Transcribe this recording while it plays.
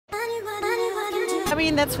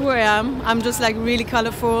mean, that's who I am. I'm just like really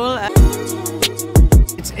colorful.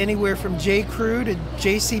 It's anywhere from J. Crew to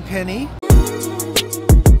J.C. Penney.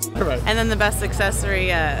 All right. And then the best accessory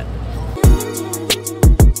yet.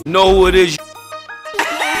 No, it is.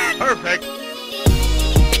 Perfect.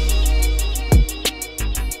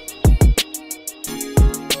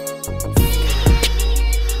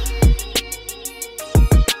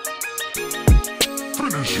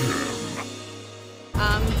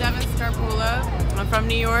 Devin Scarpula. I'm from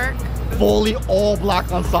New York. Fully all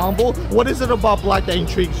black ensemble. What is it about black that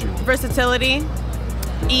intrigues you? Versatility,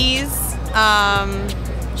 ease,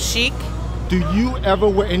 chic. Do you ever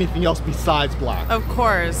wear anything else besides black? Of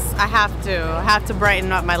course, I have to. I have to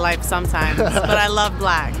brighten up my life sometimes. But I love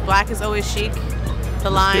black. Black is always chic. The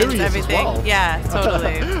lines, Mysterious everything. as well. Yeah,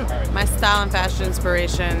 totally. My style and fashion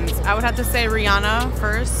inspirations. I would have to say Rihanna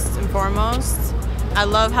first and foremost. I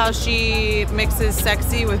love how she mixes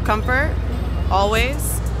sexy with comfort,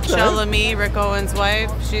 always. Shell Lamy, Rick Owens' wife,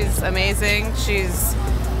 she's amazing. She's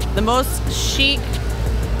the most chic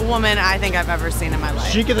woman I think I've ever seen in my life.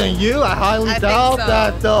 Chicer than you? I highly doubt think so.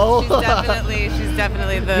 that though. She's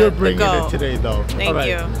definitely the You're bringing the GOAT. it today though. Thank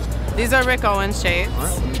you. These are Rick Owens shades. All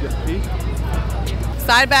right, let me get a peek.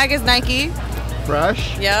 Side bag is Nike.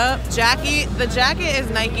 Fresh. Yep. The jacket is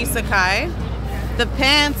Nike Sakai. The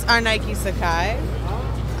pants are Nike Sakai.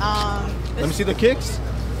 Let me see the kicks.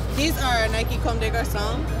 These are Nike Comme des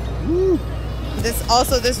Garçons. Woo.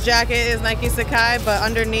 This jacket is Nike Sakai, but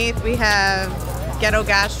underneath we have Ghetto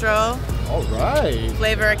Gastro, All right.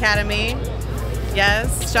 Flavor Academy.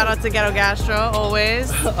 Yes, shout out to Ghetto Gastro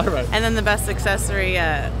always. All right. And then the best accessory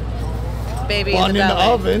yet. Baby Bun in the in the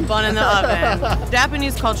belly. oven. Bun in the oven.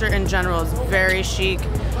 Japanese culture in general is very chic,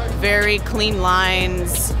 very clean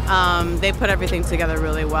lines. They put everything together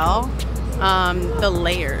really well. The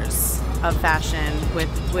layers of fashion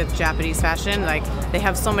with Japanese fashion, like they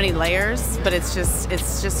have so many layers, but it's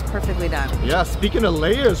just perfectly done. Yeah, speaking of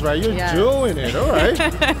layers, right? You're doing it. All right.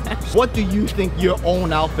 What do you think your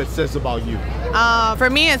own outfit says about you? For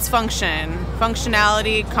me, it's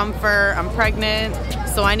functionality, comfort. I'm pregnant,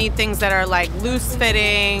 so I need things that are like loose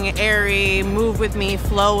fitting, airy, move with me,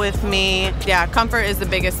 flow with me. Yeah, comfort is the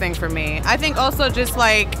biggest thing for me. I think also just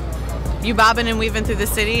like you bobbing and weaving through the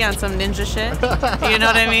city on some ninja shit. You know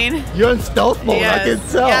what I mean? You're in stealth mode, Yes, I can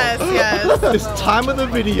tell. yes. This time of the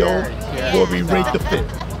video where we rate the fit.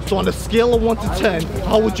 So on a scale of 1 to 10,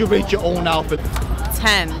 how would you rate your own outfit?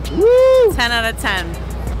 10. Woo! 10 out of 10.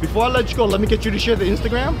 Before I let you go, let me get you to share the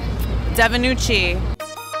Instagram. Devanucci.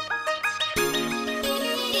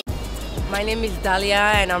 My name is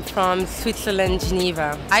Dalia and I'm from Switzerland,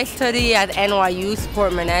 Geneva. I study at NYC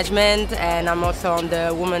Sport Management and I'm also on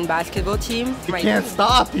the women basketball team. We can't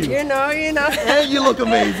stop you. You know. And you look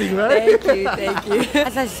amazing, right? Thank you.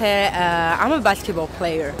 As I said, I'm a basketball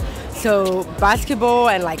player. So basketball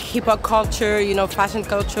and like hip hop culture, fashion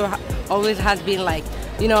culture always has been like,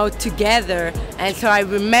 together. And so I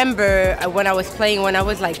remember when I was playing, when I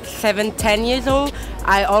was like 7, 10 years old,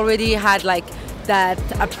 I already had like that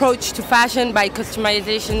approach to fashion by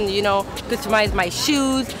customization, customize my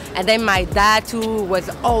shoes, and then my dad too was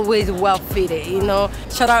always well fitted,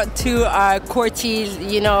 Shout out to our Cortez,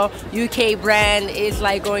 UK brand is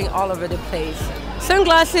like going all over the place.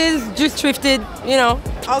 Sunglasses, just thrifted,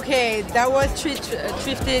 Okay, that was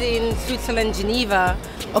thrifted in Switzerland, Geneva.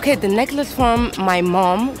 Okay, the necklace from my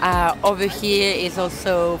mom over here is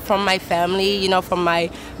also from my family, from my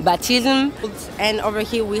baptism. And over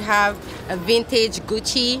here we have a vintage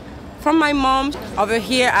Gucci from my mom. Over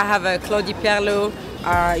here I have a Claudie Pierlot,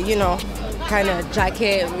 kind of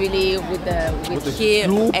jacket, really with here.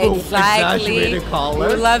 Exactly. Collar.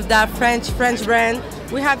 We love that French brand.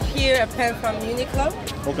 We have here a pen from Uniqlo.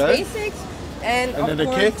 Okay. Basics. And of then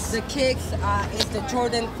course, the kicks is the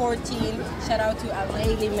Jordan 14. Shout out to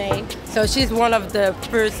Alayli May. So she's one of the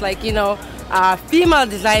first, female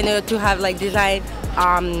designer to have designed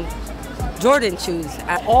Jordan shoes.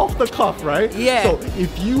 Off the cuff, right? Yeah. So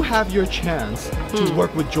if you have your chance to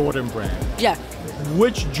work with Jordan brand, yeah,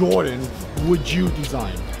 which Jordan would you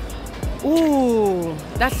design? Ooh,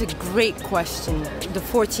 that's a great question. The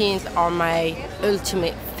 14s are my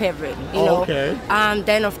ultimate favorite, Okay.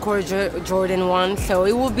 Then of course Jordan 1, so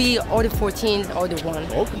it will be all the 14s or the 1.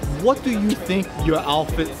 Okay. What do you think your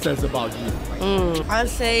outfit says about you? I'll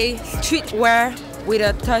say streetwear with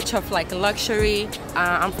a touch of luxury.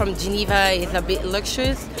 I'm from Geneva, it's a bit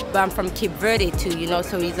luxurious, but I'm from Cape Verde too,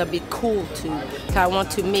 so it's a bit cool too. So I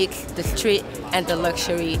want to mix the street and the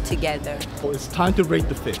luxury together. Well, it's time to rate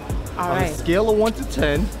the fit. All On right. a scale of 1 to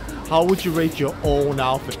 10, how would you rate your own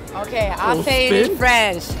outfit? Okay, I'll say it in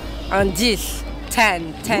French. Un 10.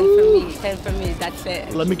 10 for me, 10 for me, that's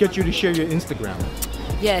it. Let me get you to share your Instagram.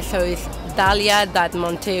 Yeah, so it's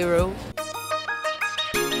dalia.montero.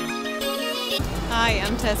 Hi,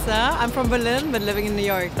 I'm Tessa. I'm from Berlin, but living in New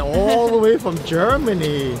York. All the way from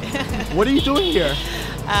Germany. What are you doing here?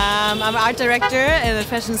 I'm an art director in a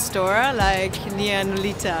fashion store, like near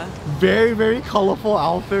Nolita. Very, very colorful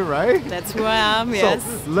outfit, right? That's who I am, yes.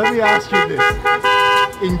 So, let me ask you this.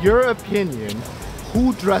 In your opinion,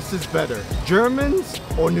 who dresses better, Germans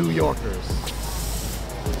or New Yorkers?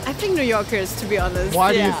 I think New Yorkers, to be honest.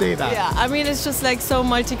 Why do you say that? Yeah, I mean, it's just like so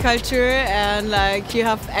multicultural and like you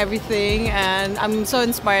have everything, and I'm so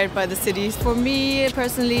inspired by the cities. For me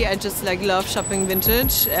personally, I just like love shopping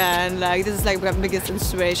vintage, and like this is like my biggest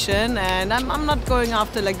inspiration, and I'm not going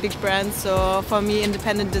after like big brands. So for me,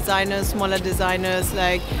 independent designers, smaller designers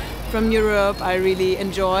like from Europe I really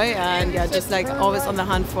enjoy, and yeah, just like always on the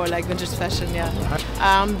hunt for like vintage fashion. Yeah.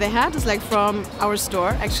 The hat is like from our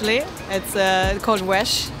store actually. It's called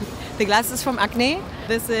Wesh. The glass is from Acne.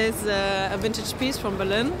 This is a vintage piece from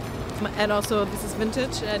Berlin, and also this is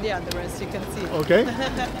vintage, and yeah, the rest you can see. Okay.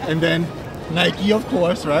 And then Nike, of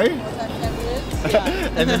course, right? Yeah.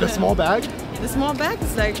 And then the small bag. The small bag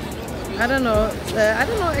is like, I don't know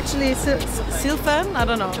actually, Silfan, I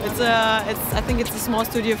don't know. I think it's a small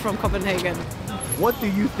studio from Copenhagen. What do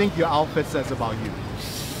you think your outfit says about you?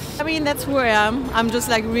 I mean, that's who I am. I'm just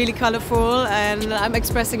like really colorful, and I'm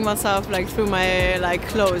expressing myself like through my like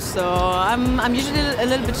clothes. So I'm usually a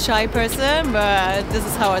little bit shy person, but this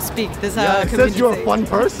is how I speak. This is how I it communicate. says you're a fun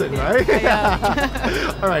person, right?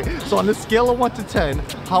 Yeah. All right. So on a scale of 1 to 10,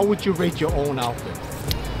 how would you rate your own outfit?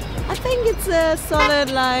 I think it's a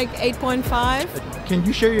solid like 8.5. Can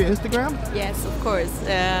you share your Instagram? Yes, of course.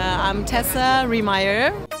 I'm Tessa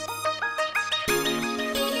Riemeyer.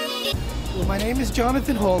 Well, my name is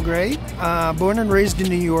Jonathan Holgray, born and raised in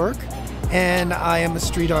New York, and I am a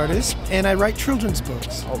street artist, and I write children's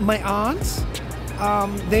books. My aunts,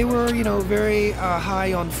 they were, very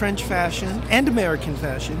high on French fashion and American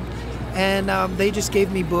fashion, and they just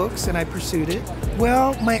gave me books, and I pursued it.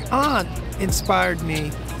 Well, my aunt inspired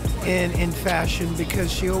me in fashion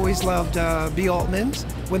because she always loved B. Altman's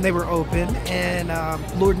when they were open, and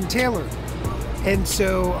Lord & Taylor. And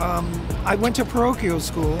so I went to parochial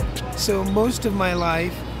school, so most of my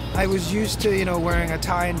life I was used to, wearing a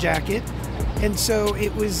tie and jacket, and so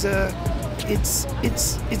it was,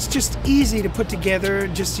 it's just easy to put together,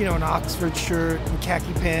 just an Oxford shirt and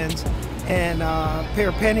khaki pants and a pair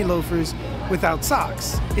of panty loafers without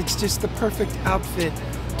socks. It's just the perfect outfit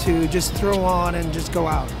to just throw on and just go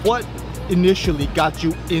out. What initially got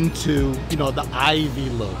you into, the Ivy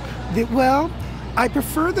look? Well, I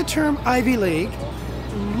prefer the term Ivy League.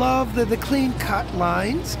 Love the clean cut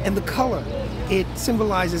lines and the color. It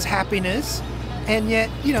symbolizes happiness and yet,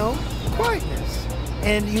 quietness.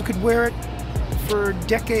 And you could wear it for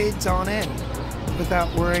decades on end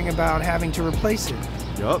without worrying about having to replace it.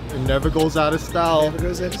 Yup, it never goes out of style. Never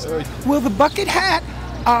goes out of style. Well, the bucket hat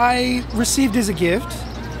I received as a gift,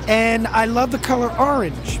 and I love the color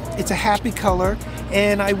orange. It's a happy color,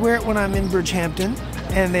 and I wear it when I'm in Bridgehampton,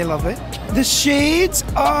 and they love it. The shades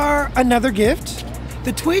are another gift.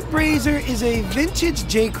 The tweed blazer is a vintage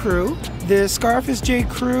J. Crew. The scarf is J.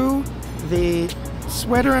 Crew. The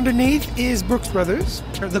sweater underneath is Brooks Brothers.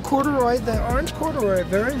 The corduroy, the orange corduroy,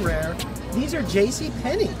 very rare. These are J.C.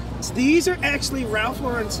 Penney. These are actually Ralph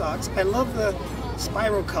Lauren socks. I love the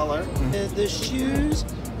spiral color. The shoes,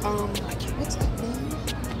 what's that name?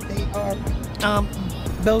 They are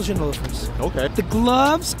Belgian loafers. Okay. The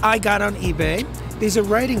gloves I got on eBay. These are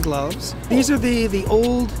writing gloves. These are the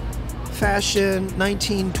old fashion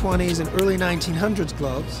 1920s and early 1900s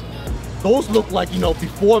gloves. Those look like,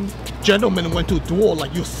 before gentlemen went to a duel,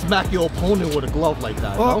 like you smack your opponent with a glove like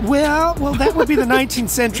that. Oh, well, that would be the 19th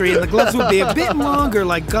century, and the gloves would be a bit longer,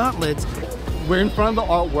 like gauntlets. We're in front of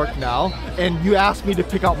the artwork now, and you asked me to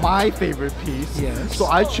pick out my favorite piece. Yes. So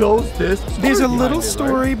I chose this. There's a little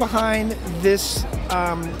story behind this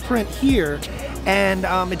print here, and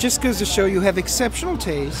it just goes to show you have exceptional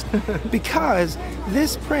taste because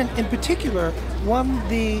this print in particular won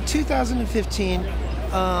the 2015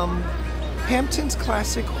 Hampton's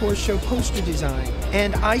Classic Horse Show poster design,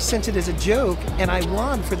 and I sent it as a joke, and I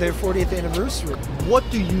won for their 40th anniversary. What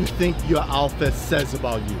do you think your outfit says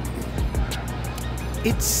about you?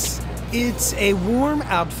 It's a warm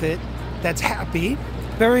outfit that's happy,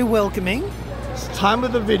 very welcoming. It's time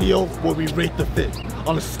of the video where we rate the fit.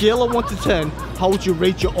 On a scale of 1 to 10, how would you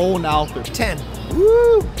rate your own outfit? 10.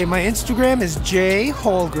 Woo! Okay, my Instagram is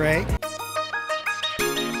jholgray.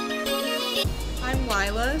 I'm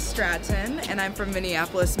Lilas. Stratton, and I'm from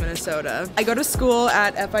Minneapolis, Minnesota. I go to school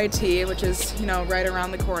at FIT, which is, you know, right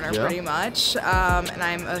around the corner pretty much, and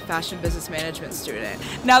I'm a fashion business management student.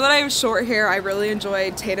 Now that I have short hair, I really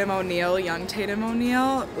enjoy Tatum O'Neal, young Tatum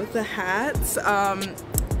O'Neal with the hats.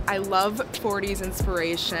 I love 40s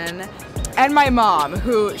inspiration. And my mom,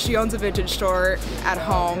 who she owns a vintage store at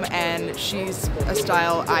home, and she's a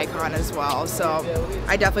style icon as well. So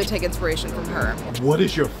I definitely take inspiration from her. What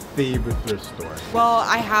is your favorite thrift store? Well,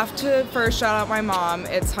 I have to first shout out my mom.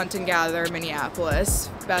 It's Hunt and Gather, Minneapolis,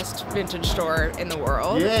 best vintage store in the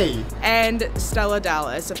world. Yay! And Stella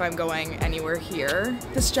Dallas, if I'm going anywhere here.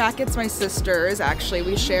 This jacket's my sister's, actually.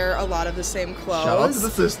 We share a lot of the same clothes. Shout out to the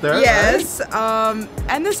sister. Yes,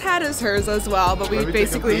 and this hat is hers as well, but we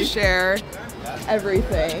basically share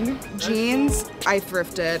everything. Jeans, I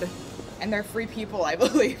thrifted. And they're free people, I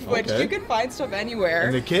believe, which you can find stuff anywhere.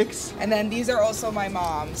 And the kicks? And then these are also my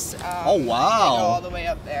mom's. Oh, wow. Go all the way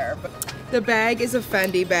up there. But the bag is a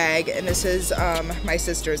Fendi bag, and this is my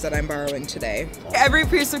sister's that I'm borrowing today. Every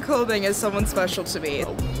piece of clothing is someone special to me.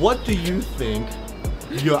 What do you think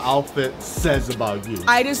your outfit says about you?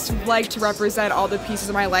 I just like to represent all the pieces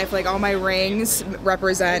of my life, like all my rings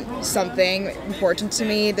represent something important to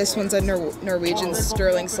me. This one's a Norwegian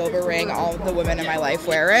sterling silver ring. All the women in my life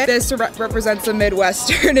wear it. This represents the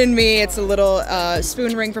Midwestern in me. It's a little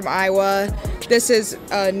spoon ring from Iowa. This is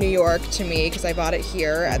New York to me because I bought it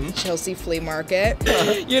here at the Chelsea Flea Market.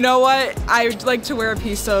 You know what? I like to wear a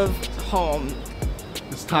piece of home.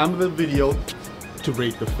 It's time of the video to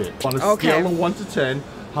rate the fit. On a scale of 1 to 10,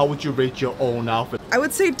 how would you rate your own outfit? I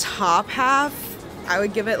would say top half, I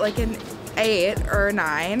would give it like an 8 or a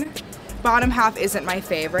 9. Bottom half isn't my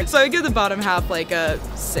favorite, so I would give the bottom half like a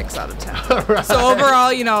 6 out of 10. Right. So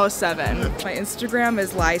overall, you know, a 7. My Instagram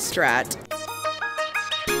is Lystrat.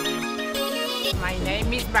 My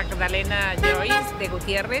name is Magdalena Llohls de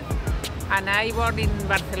Gutierrez, and I born in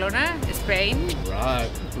Barcelona, Spain.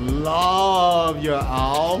 Right. Love your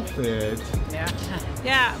outfit.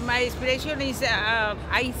 Yeah, my inspiration is,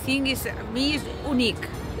 I think is unique.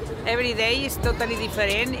 Every day is totally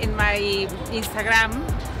different in my Instagram.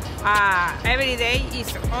 Every day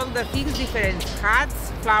is all the things different.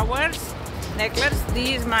 Hats, flowers, necklace.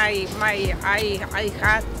 This is I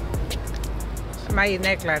had my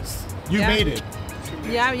necklace. You made it?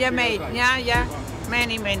 Yeah, made. Yeah.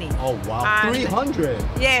 Many. Oh wow, 300?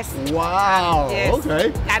 Yes. Wow, yes.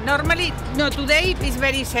 Okay. Normally, no, today is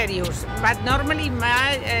very serious, but normally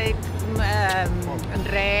my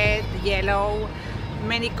red, yellow,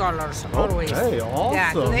 many colors, always. Okay, awesome.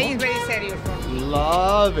 Yeah, today is very serious for me.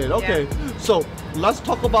 Love it, okay. Yeah. So, let's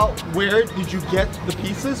talk about where did you get the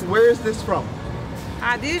pieces? Where is this from?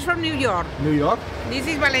 This is from New York. New York? This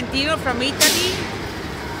is Valentino from Italy,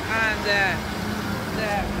 and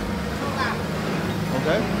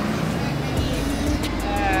okay.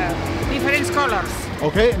 Different colors.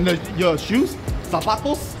 Okay, and your shoes?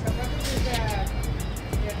 Zapatos?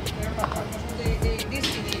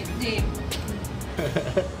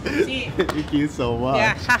 Thank you so much.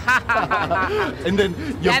 Yeah. And then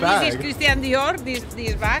your bag. This is Christian Dior,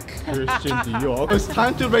 this bag. Christian Dior. It's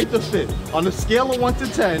time to rate the fit. On a scale of 1 to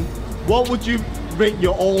 10, what would you rate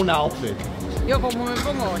your own outfit? Yo como me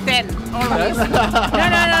pongo 10, always.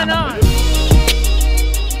 No.